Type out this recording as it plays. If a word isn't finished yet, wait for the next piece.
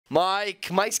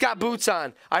Mike's got boots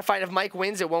on. I fight if Mike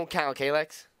wins, it won't count, okay,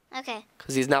 Lex? Okay.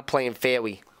 Because he's not playing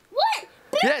fairly. What?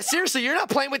 Yeah, seriously, you're not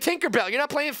playing with Tinkerbell. You're not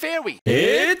playing fairly.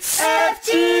 It's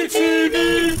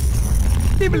FTTV.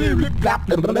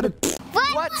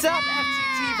 What's up,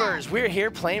 FTTvers? We're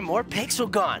here playing more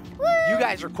Pixel Gun. You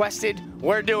guys requested,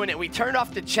 we're doing it. We turned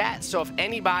off the chat, so if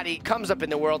anybody comes up in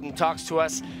the world and talks to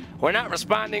us, we're not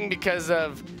responding because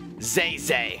of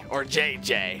Zay or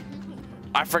JJ.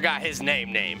 I forgot his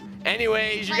name.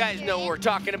 Anyways, you guys know what we're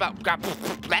talking about. God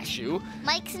bless you.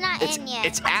 Mike's not in yet.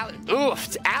 It's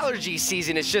allergy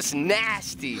season. It's just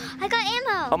nasty. I got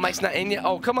ammo. Oh, Mike's not in yet?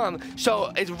 Oh, come on.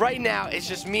 So right now, it's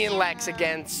just me and Lex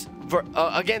against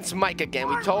Mike again.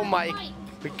 We told Mike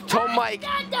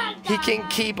he can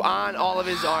keep on all of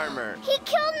his armor. He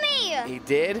killed me. He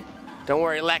did? Don't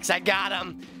worry, Lex. I got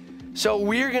him. So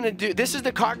we're going to do, this is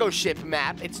the cargo ship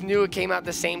map. It's new. It came out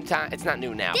the same time. It's not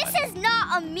new now. This is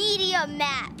not a medium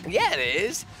map. Yeah, it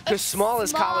is. Because small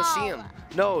is Coliseum.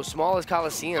 No, small is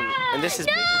Coliseum. And this is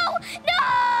bigger.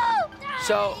 No!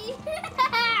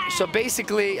 So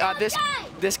basically,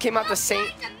 this came out the same.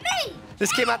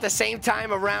 This came out the same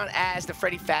time around as the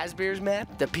Freddy Fazbear's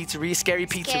map, the pizzeria, Scary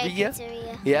Pizzeria.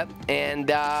 Yep. And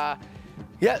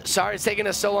yeah, sorry it's taking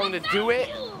us so long to do it.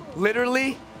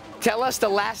 Literally, tell us the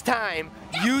last time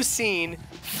you seen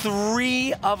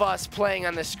 3 of us playing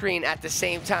on the screen at the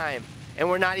same time, and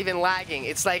we're not even lagging.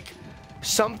 It's like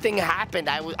something happened.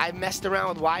 I messed around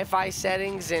with Wi-Fi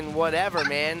settings and whatever,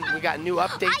 man. We got new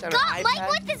updates on our iPad. I got Mike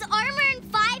with his armor and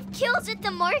 5 kills with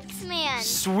the marksman.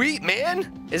 Sweet,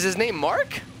 man. Is his name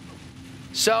Mark?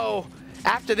 So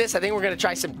after this, I think we're gonna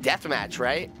try some deathmatch,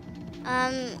 right?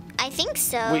 I think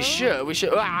so. We should.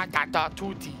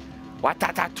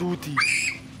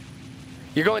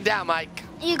 You're going down, Mike.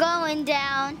 You going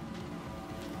down.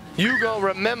 You gonna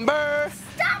remember.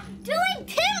 Stop doing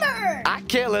timber. I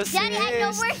kill assist. Daddy, I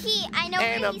know where he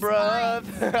spawns.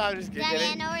 I'm just kidding. Daddy,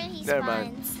 I know where he Never spawns.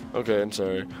 mind. Okay, I'm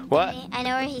sorry. What? Daddy, I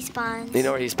know where he spawns. You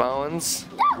know where he spawns?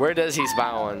 No. Where does he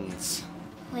spawns?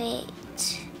 Wait.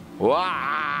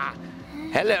 Wow.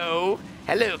 Hello.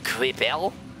 Hello,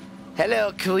 Creepel.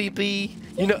 Hello, Creepy.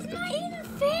 You know. It's not even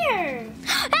fair.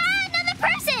 Ah, another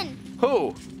person.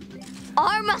 Who?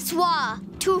 Armaswa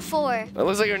 2-4. It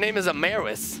looks like your name is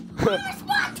Amaris.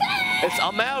 It's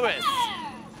Amaris.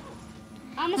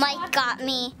 Mike got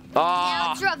me. Ah.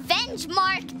 Now it's revenge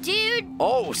mark, dude.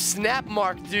 Oh, snap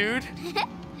Mark, dude.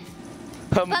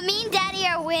 But me and Daddy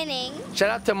are winning. Shout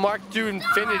out to Mark Dude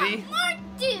Infinity. Mark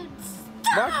dude,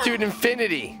 stop. Mark Dude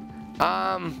Infinity.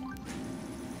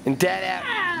 And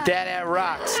Dad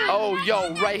rocks. Oh,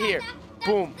 yo, right here.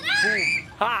 Boom, boom.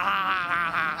 Ha ha ha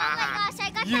ha ha. Oh my gosh,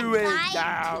 I got You that ain't guy in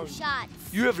down. 2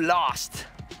 shots. You have lost.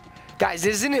 Guys,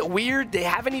 isn't it weird? They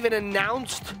haven't even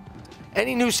announced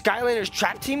any new Skylanders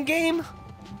Trap Team game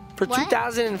for What?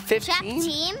 2015. Trap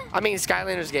Team? I mean,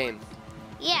 Skylanders game.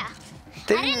 Yeah.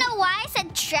 They I didn't know why I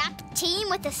said Trap Team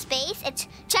with a space. It's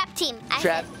Trap Team.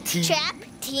 Trap Team. Trap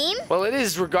Team? Well, it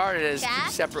is regarded as Trap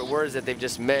 2 separate words that they've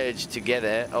just merged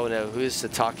together. Oh no, who's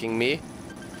talking me?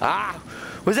 Ah,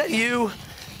 was that you?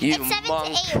 You It's 7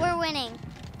 monk. to 8. We're winning.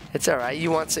 It's all right.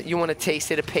 You want to taste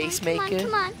it a pacemaker?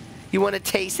 Come on. You want to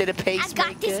taste it a pacemaker?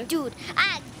 I got this, dude.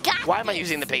 I got Why am I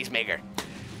using the pacemaker?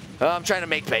 Oh, I'm trying to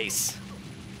make pace.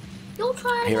 You're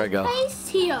trying Here I go. pace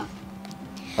here.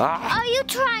 Ah. Are you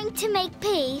trying to make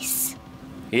pace?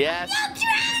 Yes. I'm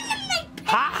trying to make pace.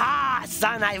 Ha ha,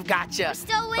 son, I've got you.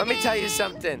 still Let me tell you winning.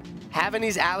 something. Having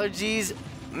these allergies,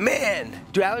 man,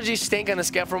 do allergies stink on a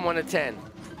scale from 1 to 10?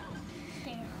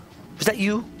 Was that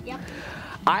you? Yep.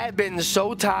 I have been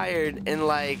so tired and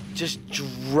like just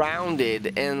drowned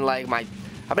and like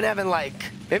I've been having like,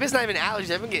 maybe it's not even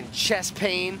allergies, I've been getting chest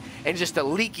pain and just a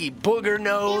leaky booger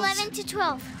nose. 11 to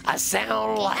 12. I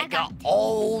sound like an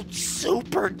old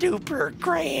super duper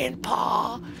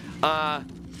grandpa.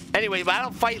 Anyway, but I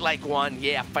don't fight like one.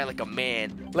 Yeah, I fight like a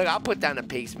man. Look, I'll put down a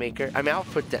pacemaker. I mean, I'll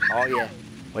put that, oh yeah,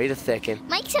 wait a second.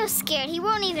 Mike's so scared, he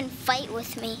won't even fight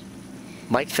with me.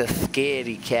 Mike's a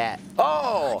scaredy cat.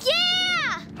 Oh!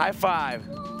 Yeah! High five.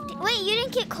 Wait, you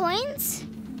didn't get coins?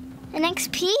 An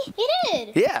XP? You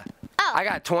did. Yeah. Oh. I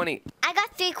got 20. I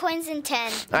got 3 coins and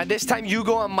 10. This time you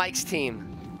go on Mike's team.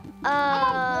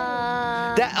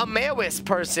 That Amaris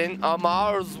person,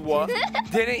 Amarswa,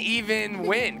 didn't even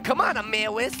win. Come on,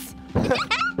 Amaris.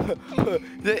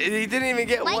 He didn't even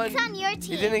get one. Mike's on your team.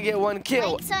 He didn't get 1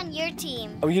 kill. Mike's on your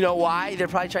team. Oh, you know why? They're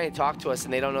probably trying to talk to us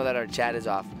and they don't know that our chat is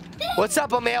off. What's up,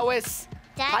 Amaris?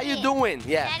 Daddy, How you doing?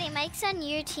 Yeah. Daddy, Mike's on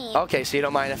your team. Okay, so you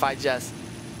don't mind if I just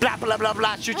blah, blah, blah,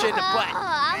 blah, shoot you in the butt.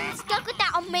 I'm stuck with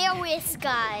that Amaris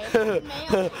guy.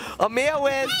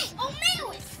 Amaris. Hey,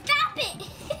 Amaris, stop it.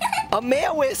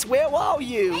 Amaryllis, where are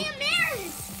you? Hey,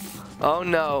 Amaryllis. Oh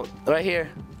no, right here.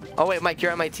 Oh wait, Mike,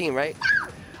 you're on my team, right?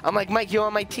 I'm like, Mike, you're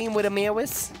on my team with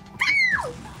Amaryllis?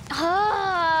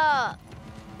 Oh.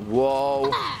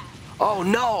 Whoa. Oh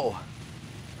no.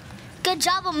 Good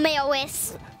job,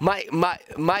 Amaryllis. Mike,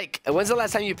 when's the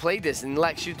last time you played this? And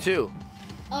Lex, you too?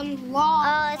 Oh,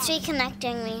 it's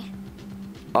reconnecting me.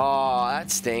 Oh, that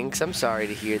stinks. I'm sorry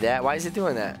to hear that. Why is it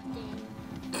doing that?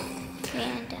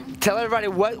 Random. Tell everybody,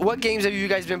 what games have you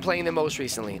guys been playing the most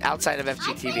recently, outside of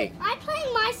FGTV? I play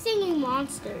My Singing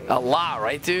Monsters. A lot,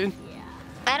 right, dude?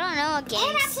 I don't know what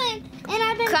games. And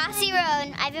I've been Crossy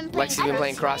Road. I've been playing. Lexi's been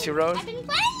playing Crossy Road? I've been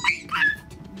playing Minecraft.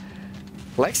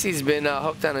 Lexi's been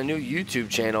hooked on a new YouTube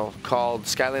channel called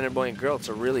Skylander Boy and Girl. It's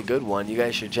a really good one. You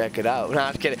guys should check it out. No,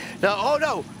 I'm kidding. No, oh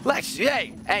no, Lex,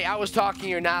 hey, I was talking.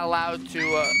 You're not allowed to.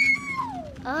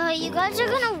 Oh, you guys are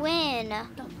gonna win.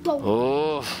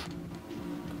 Oh.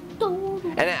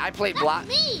 And then I played block.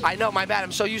 I know, my bad.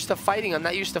 I'm so used to fighting. I'm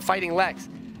not used to fighting Lex.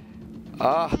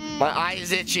 My eye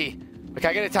is itchy. Okay,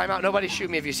 I get a timeout. Nobody shoot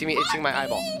me if you see me itching my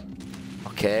eyeball.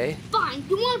 Okay. Fine.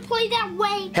 You want to play that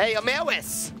way? Hey,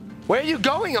 Amaryllis! Where are you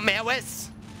going, Amaryllis?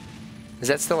 Is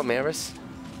that still Amaryllis?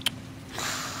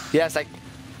 Yes, I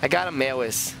got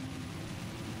Amaryllis.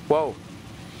 Whoa.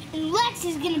 And Lex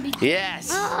is gonna be.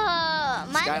 Yes.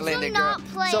 Skylander girl.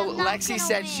 So Lexi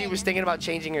said she was thinking about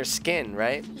changing her skin,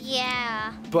 right?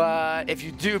 Yeah. But if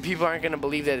you do, people aren't gonna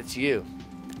believe that it's you.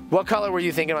 What color were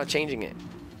you thinking about changing it?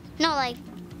 No, like,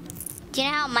 do you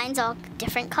know how mine's all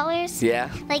different colors? Yeah.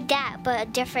 Like that, but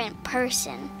a different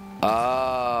person.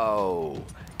 Oh.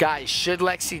 Guys, should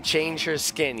Lexi change her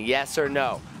skin, yes or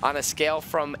no? On a scale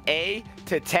from A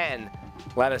to 10,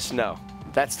 let us know.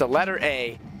 That's the letter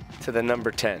A to the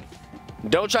number 10.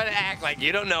 Don't try to act like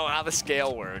you don't know how the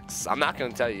scale works. I'm not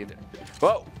going to tell you either.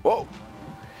 Whoa, whoa.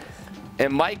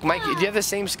 And Mike, do you have the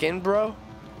same skin, bro?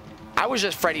 I was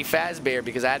just Freddy Fazbear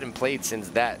because I hadn't played since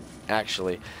that,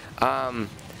 actually.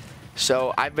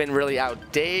 So I've been really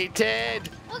outdated.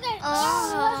 Okay.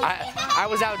 I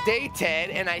was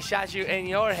outdated and I shot you in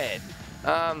your head.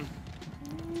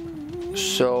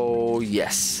 So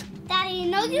yes. Daddy, you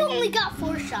know you only got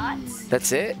 4 shots.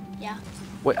 That's it? Yeah.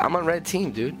 Wait, I'm on red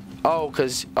team, dude. Oh,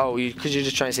 cause you're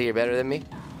just trying to say you're better than me?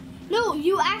 No,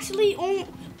 you actually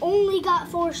only got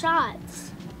 4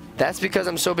 shots. That's because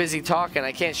I'm so busy talking.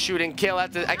 I can't shoot and kill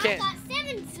at the. I can't. I got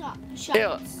 7 shots.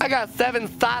 Ew, I got 7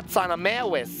 thoughts on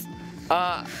Amaryllis.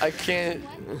 I can't.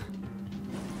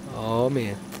 Oh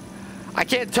man. I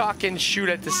can't talk and shoot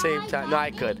at the same time. No,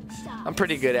 I could. I'm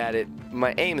pretty good at it.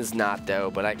 My aim is not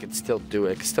though, but I could still do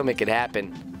it. I could still make it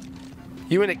happen.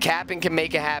 You and a Captain can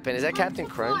make it happen. Is that Captain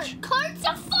Crunch? Cards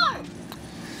are fart.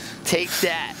 Take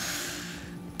that.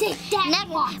 Take that.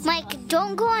 Mike,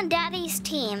 don't go on Daddy's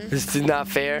team. This is not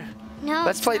fair. No.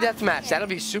 Let's play Deathmatch. That'll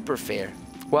be super fair.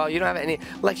 Well, you don't have any.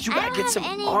 Lex, you gotta get some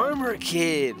armor,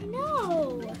 kid.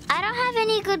 No. I don't have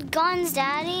any good guns,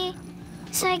 Daddy.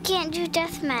 So I can't do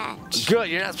Deathmatch. Good,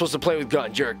 you're not supposed to play with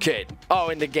guns. You're a kid. Oh,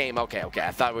 in the game. Okay.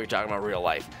 I thought we were talking about real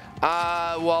life.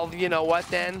 Well, you know what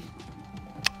then?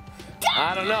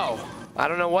 I don't know. I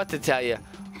don't know what to tell you.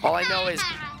 All I know is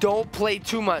don't play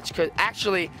too much. Because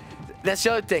actually, that's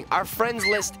the other thing. Our friends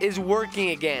list is working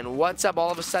again. What's up?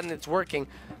 All of a sudden it's working.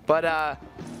 But I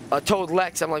told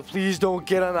Lex, I'm like, please don't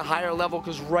get on a higher level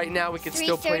because right now we can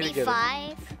still play together.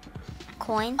 335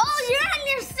 coins. Oh, you're on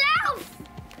yourself.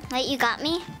 Wait, you got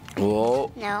me?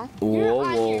 Whoa. No. You're Whoa,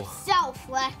 on whoa. yourself,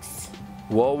 Lex.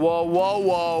 Whoa, whoa, whoa,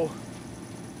 whoa.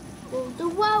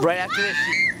 Whoa. Right after this,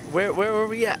 where were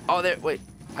we at? Oh, there. Wait,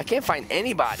 I can't find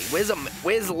anybody. Where's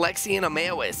Lexi and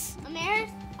Amaryllis? Amaryllis?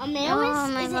 Oh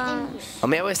my gosh.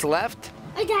 Amaryllis left?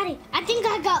 Hey, Daddy, I think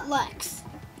I got Lex.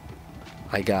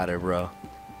 I got her, bro.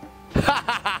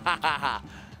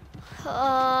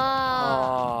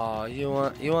 Oh, you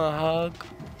want a hug?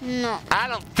 No. I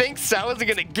don't think so. I wasn't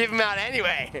gonna give him out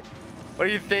anyway. What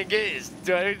do you think it is?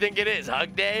 Do you think it is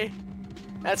Hug Day?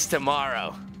 That's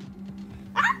tomorrow.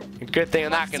 Good thing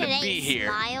I'm not gonna be here.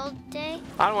 Smile Day?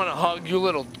 I don't want to hug you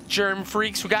little germ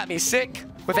freaks who got me sick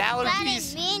with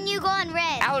allergies. Daddy, me and you go on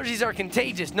red. Allergies are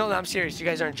contagious. No, I'm serious. You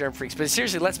guys aren't germ freaks. But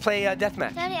seriously, let's play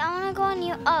Deathmatch. Daddy, I want to go on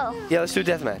you. Oh. Yeah, let's do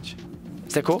Deathmatch.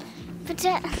 Is that cool? But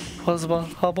that...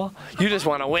 Hubba. You just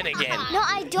want to win again. No,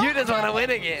 I don't. You just want to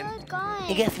win again.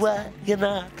 And guess what? You're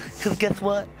not. Because guess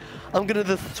what? I'm going to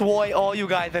destroy all you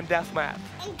guys in Deathmatch.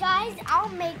 And guys, I'll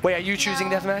make... Wait, are you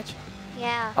choosing Deathmatch?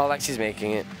 Yeah. Oh, Lexi's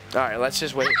making it. All right, let's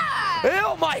just wait.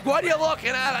 Ew, Mike, what are you looking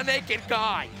at? A naked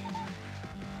guy.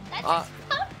 That's just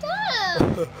fucked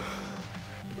up.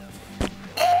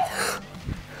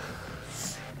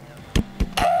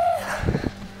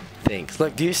 Thanks.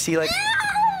 Look, do you see, like...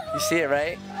 You see it,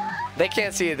 right? They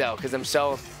can't see it though, because I'm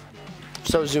so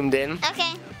zoomed in.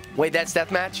 Okay. Wait, that's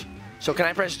deathmatch? So can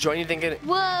I press join? You think it?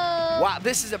 Whoa. Wow,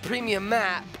 this is a premium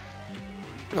map.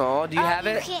 Oh, do you have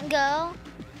it? You can't go.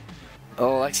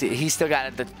 Oh, Lexi, he still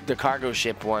got it, the cargo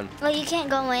ship one. Well, you can't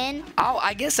go in. Oh,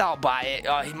 I guess I'll buy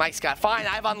it. Mike's got fine.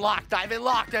 I've unlocked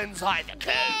inside the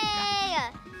cave. Yay!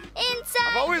 Inside.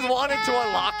 I've always wanted to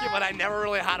unlock it, but I never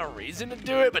really had a reason to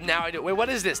do it. But now I do. Wait, what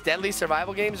is this? Deadly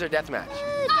survival games or deathmatch?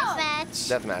 Deathmatch.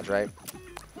 Deathmatch, right?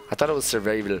 I thought it was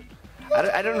survival.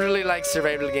 I don't really like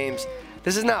survival games.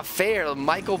 This is not fair.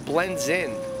 Michael blends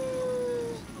in.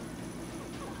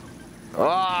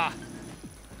 Ah.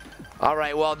 All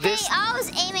right, well, this... Hey, I was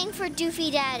aiming for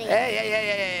Doofy Daddy.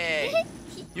 Hey.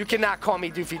 You cannot call me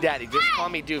Doofy Daddy. Just call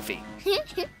me Doofy.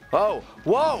 Oh,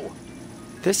 whoa.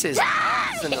 This is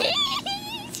awesome.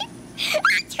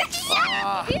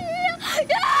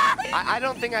 I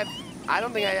don't think I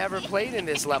ever played in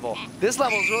this level. This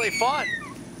level is really fun.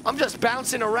 I'm just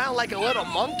bouncing around like a little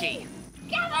monkey.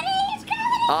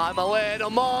 I'm a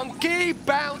little monkey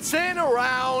bouncing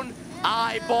around.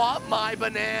 I bought my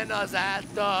bananas at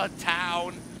the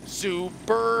town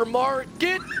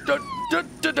supermarket.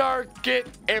 Darket.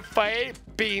 If I ate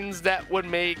beans, that would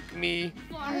make me.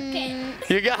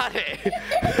 You got it.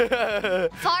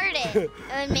 Farted. It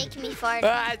would make me fart.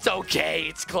 It's okay.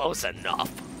 It's close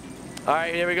enough. All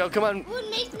right, here we go. Come on. It would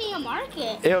make me a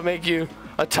market. It'll make you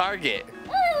a Target.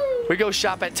 Woo. We go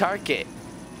shop at Target.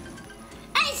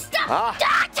 Hey, stop!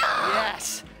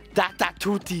 Yes. Data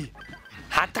tutti.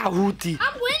 Hata hootie.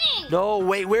 I'm winning. No,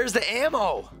 wait. Where's the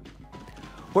ammo?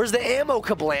 Where's the ammo,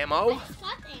 kablamo? I got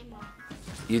the ammo.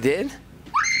 You did?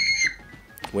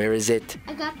 Where is it?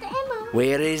 I got the ammo.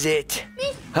 Where is it?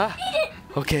 Huh? Eat it.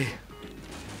 Okay.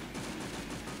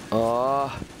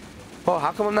 Oh,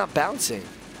 how come I'm not bouncing?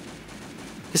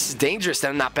 This is dangerous that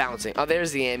I'm not bouncing. Oh,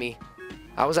 there's the ammy.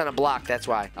 I was on a block, that's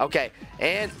why. Okay,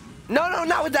 and no,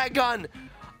 not with that gun.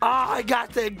 Oh, I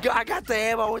got the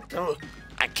ammo with the.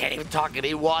 I can't even talk and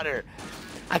eat water.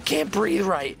 I can't breathe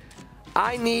right.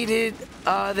 I needed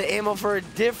the ammo for a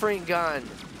different gun.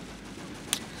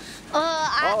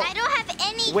 I don't have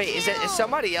any Wait, kills. is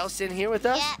somebody else in here with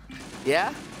us? Yeah.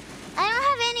 Yeah? I don't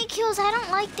have any kills. I don't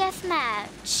like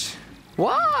deathmatch.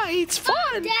 Why? It's fun.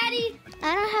 Daddy.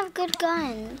 I don't have good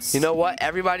guns. You know what?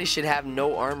 Everybody should have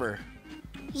no armor.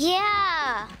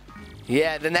 Yeah.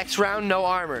 Yeah, the next round, no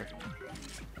armor.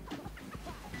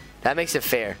 That makes it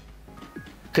fair.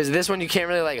 Because this one, you can't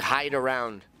really, like, hide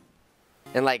around.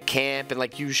 And, like, camp and,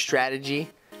 like, use strategy.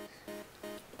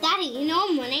 Daddy, you know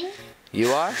I'm winning.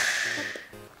 You are?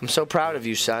 I'm so proud of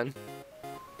you, son.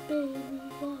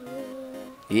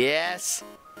 Yes.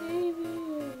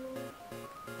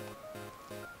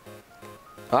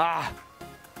 Ah.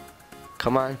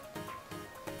 Come on.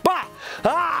 Bah!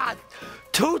 Ah!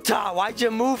 Tuta! Why'd you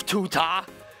move, Tuta?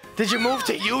 Did you move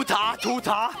to Utah,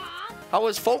 Tuta? I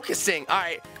was focusing. All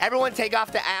right, everyone take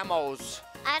off the ammos.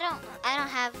 I don't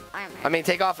have armor. I mean,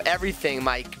 take off everything,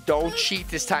 Mike. Don't cheat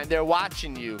this time. They're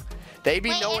watching you. They be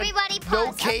Wait, knowing everybody no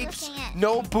pause. capes,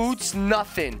 no boots,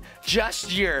 nothing.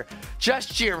 Just your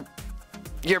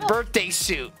birthday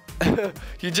suit.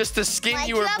 You're just the skin Like,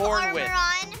 you were have born armor with. on? No,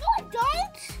 I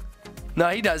don't. No,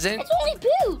 he doesn't. It's only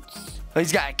boots.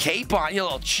 He's got a cape on, you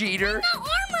little cheater. Not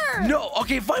armor. No,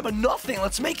 okay, fine, but nothing.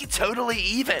 Let's make it totally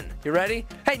even. You ready?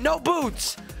 Hey, no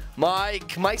boots.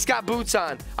 Mike's got boots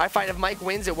on. All right, fine. If Mike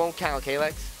wins, it won't count, okay,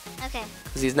 Lex? Okay.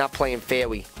 Because he's not playing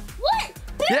fairly. What?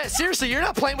 Yeah, seriously, you're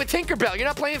not playing with Tinkerbell. You're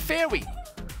not playing fairly.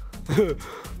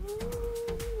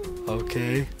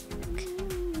 Okay.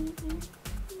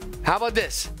 How about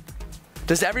this?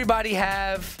 Does everybody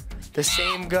have the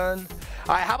same gun?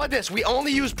 All right, how about this? We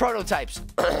only use prototypes.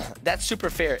 That's super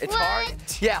fair. It's hard.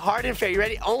 What? Yeah, hard and fair. You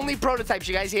ready? Only prototypes.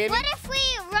 You guys hear me? What if we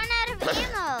run out of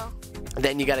ammo?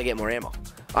 Then you got to get more ammo.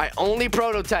 All right, only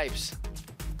prototypes.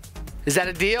 Is that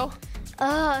a deal?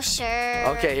 Oh, sure.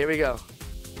 Okay, here we go.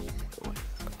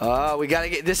 Oh, we got to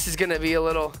get, this is going to be a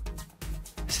little,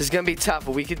 this is going to be tough,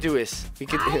 but we could do this. We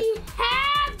could. I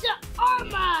have the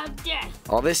armor of death.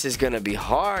 Oh, this is going to be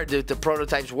hard, dude, the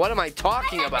prototypes. What am I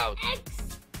talking about?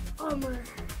 X armor.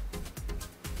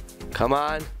 Come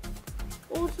on.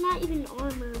 Well, it's not even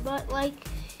armor, but like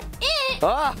it.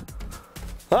 Ah!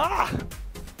 Ah!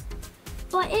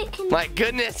 But it can. My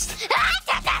goodness.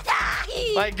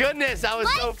 My goodness, I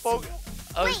was so focused.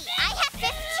 Wait, I have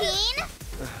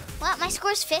 15? What, my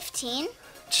score's 15?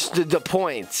 Just the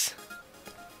points.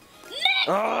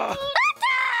 Ah!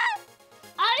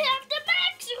 I have the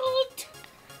max suit.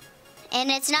 And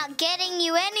it's not getting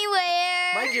you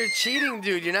anywhere. Mike, you're cheating,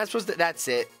 dude. You're not supposed to. That's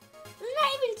it. It's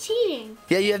not even cheating.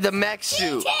 Yeah, you have the mech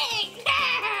suit. Cheating.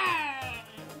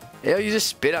 Yo, you just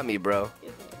spit on me, bro.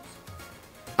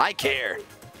 I care.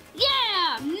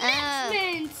 Yeah,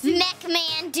 Mech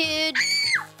Man, dude.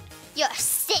 You're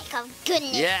sick of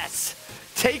goodness. Yes.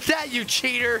 Take that, you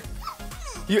cheater.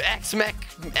 You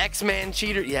X-Man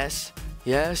cheater. Yes.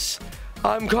 Yes.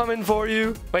 I'm coming for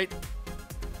you. Wait.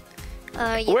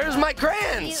 Where's my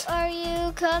crayons? Are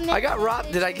you coming? I got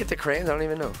robbed. Did I get the crayons? I don't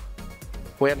even know.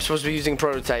 Wait, I'm supposed to be using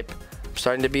prototype. I'm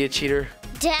starting to be a cheater.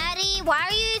 Daddy, why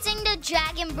are you using the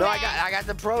dragon breath? No, I got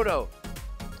the proto.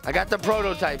 I got the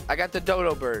prototype. I got the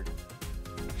dodo bird.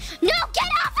 No, get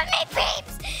off of me,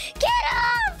 peeps! Get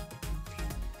off!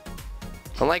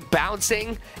 I'm like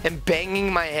bouncing and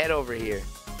banging my head over here.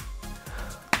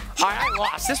 All right, I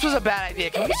lost. This was a bad idea.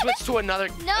 Can we switch to another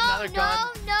gun?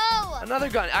 No. Another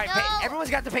gun. All right, No. everyone's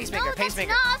got the pacemaker. No,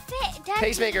 pacemaker. That's not fit. Daddy,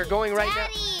 Pacemaker going right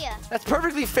Daddy. now. That's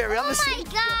perfectly fair. We're on the Oh same.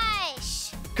 my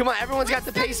gosh. Come on, everyone's got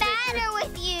the What's the pacemaker. matter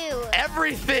with you?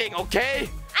 Everything, okay?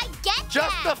 I get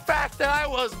Just that. the fact that I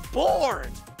was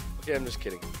born. Okay, I'm just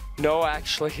kidding. No,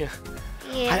 actually.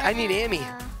 Yeah. I need Amy.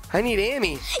 I need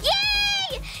Amy.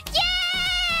 Yay! Yay!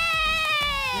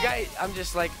 You guys, I'm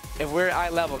just like, if we're eye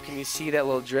level, can you see that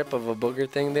little drip of a booger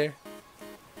thing there?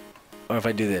 Or if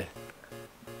I do this?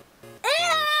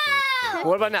 Ew!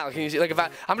 What about now? Can you see? Like,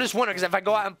 I'm just wondering, because if I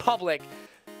go out in public,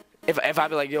 if I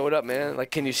be like, yo, what up, man?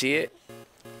 Like, can you see it?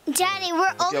 Daddy, we're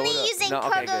Yo, only what up? using No,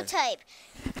 okay, good. prototype.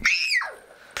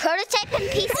 Prototype and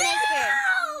Peacemaker.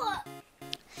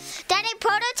 Daddy,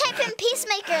 prototype and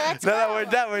Peacemaker. Let's go. No,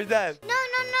 we're done. No.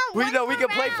 We One know we more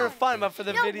can play for round. fun, but for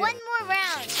the No, video. one more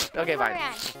round. Okay, One more fine.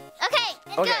 round. Okay,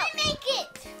 let's Okay. go. Make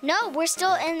it. No, we're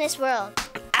still in this world.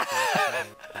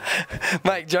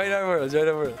 Mike, join our world.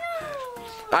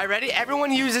 All right, ready?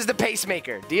 Everyone uses the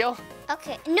pacemaker. Deal?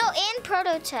 Okay. No, and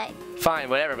prototype. Fine,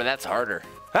 whatever, but that's harder.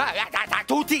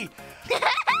 Tutti!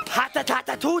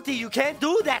 Tutti, you can't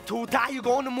do that, Tuta. You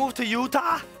going to move to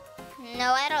Utah?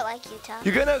 No, I don't like Utah.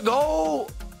 You're gonna go.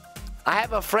 I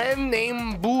have a friend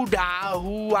named Buddha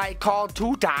who I call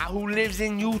Tuta who lives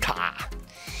in Utah.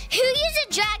 Who uses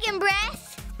dragon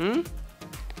breath? Michael,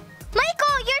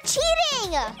 you're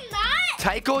cheating. Not.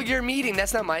 Tycho, you're meeting.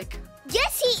 That's not Mike.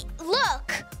 Yes,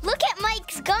 Look at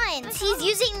Mike's guns. He's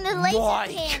using the laser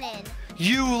Mike. cannon.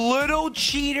 You little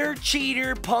cheater,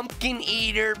 pumpkin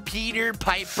eater, Peter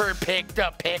Piper picked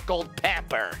a pickled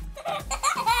pepper.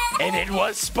 And it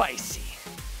was spicy.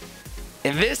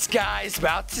 And this guy's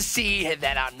about to see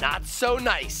that I'm not so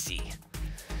nicey.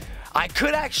 I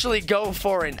could actually go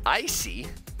for an icy.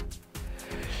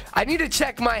 I need to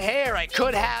check my hair. I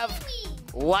could have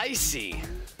licey.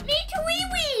 Me too,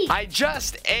 wee. I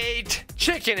just ate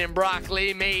chicken and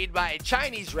broccoli made by a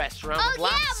Chinese restaurant with Oh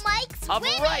yeah, lots Mike's of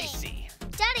winning. ricey.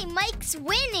 Daddy, Mike's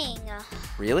winning.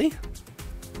 Really?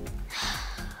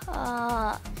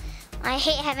 I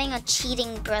hate having a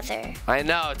cheating brother. I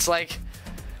know, it's like,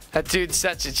 that dude's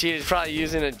such a cheater. He's probably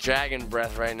using a dragon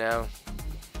breath right now.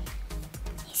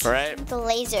 Right? The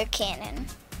laser cannon.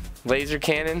 Laser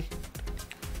cannon?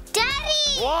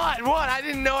 Daddy! What? I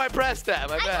didn't know I pressed that.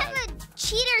 My I bad. have a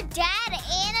cheater dad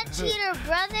and a cheater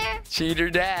brother. Cheater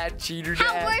dad.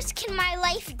 How worse can my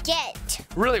life get?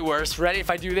 Really worse. Ready?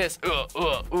 If I do this.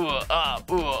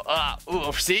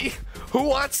 See? Who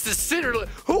wants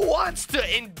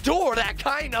to endure that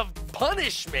kind of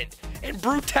punishment and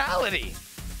brutality?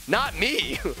 Not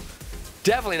me.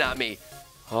 Definitely not me.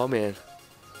 Oh, man.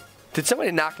 Did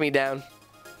somebody knock me down?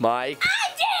 Mike? I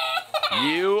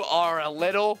did. You are a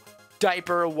little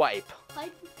diaper wipe.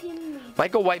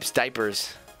 Michael wipes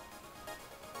diapers.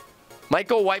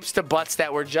 Michael wipes the butts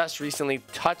that were just recently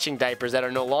touching diapers that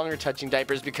are no longer touching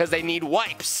diapers because they need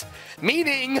wipes.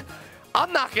 Meaning,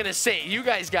 I'm not going to say it. You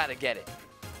guys got to get it.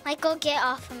 Michael, get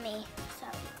off of me.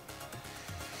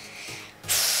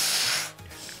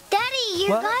 Daddy, you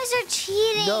What? guys are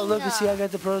cheating. No, look and see, I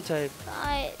got the prototype.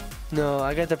 No,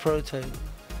 I got the prototype.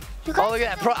 You guys Oh, look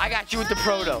at that. I got you with the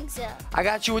proto. guns. I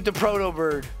got you with the proto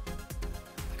bird.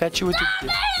 I got you with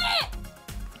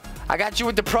I got you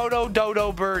with the proto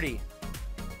dodo birdie.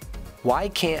 Why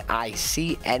can't I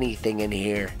see anything in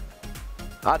here?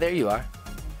 Ah, there you are.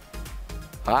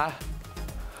 Ah.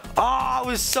 Oh, I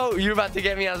was so... You were about to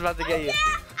get me, I was about to get you.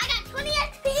 I got 20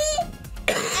 XP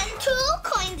and 2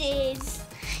 coins.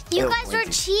 You Ew, guys are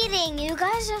Lindsay. cheating. You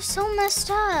guys are so messed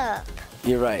up.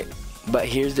 You're right. But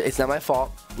it's not my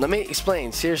fault. Let me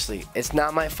explain, seriously. It's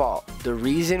not my fault. The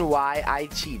reason why I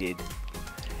cheated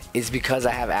is because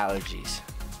I have allergies.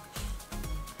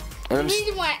 The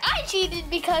reason why I cheated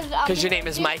because Because your name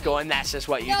is Michael and that's just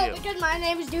what you No, do. because my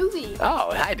name is Doobie.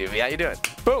 Oh, hi, Doobie. How you doing?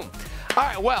 Boom. All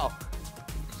right, well,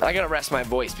 I got to rest my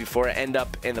voice before I end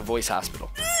up in the voice hospital.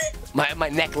 My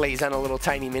neck lays on a little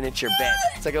tiny miniature bed.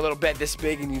 It's like a little bed this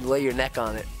big, and you lay your neck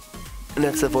on it. And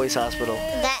that's the voice hospital.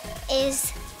 That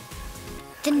is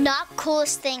the not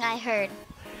coolest thing I heard.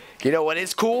 You know what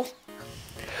is cool?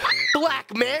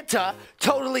 Black Manta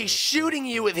totally shooting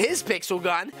you with his pixel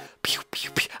gun. Pew,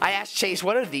 pew, pew. I asked Chase,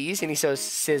 what are these? And he says,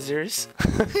 scissors.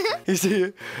 You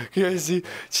see?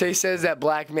 Chase says that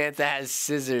Black Manta has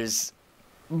scissors.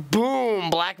 Boom,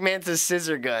 Black Manta's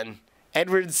scissor gun.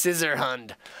 Edward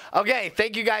Scissorhand. Okay,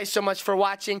 thank you guys so much for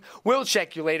watching. We'll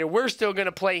check you later. We're still going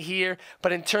to play here,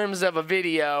 but in terms of a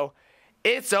video,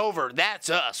 it's over. That's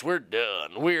us. We're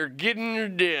done. We're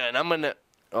getting done. I'm going to...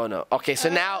 Oh, no. Okay, so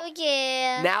now...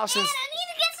 yeah. Now since... Dad, I need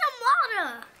to get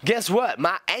some water. Guess what?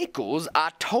 My ankles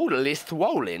are totally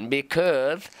swollen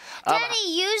because... Daddy,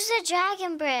 use the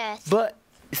dragon breath. But,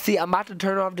 see, I'm about to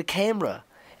turn off the camera,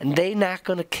 and they not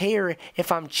going to care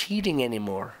if I'm cheating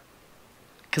anymore.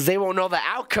 Because they won't know the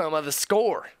outcome of the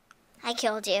score. I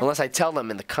killed you. Unless I tell them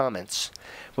in the comments.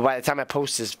 But by the time I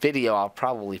post this video, I'll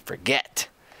probably forget.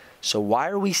 So why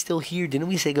are we still here? Didn't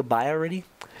we say goodbye already?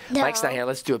 No. Mike's not here.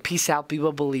 Let's do it. Peace out,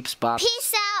 Beba, Leep, Bop.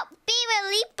 Peace out, Beba,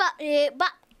 Leep,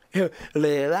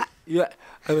 You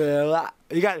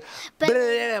got it.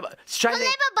 Try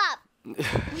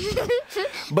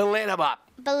Beleeda,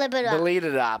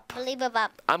 Beleeda. Beleeda.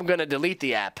 I'm going to delete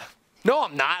the app. No,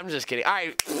 I'm not. I'm just kidding. All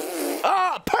right.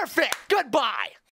 Oh, perfect. Goodbye.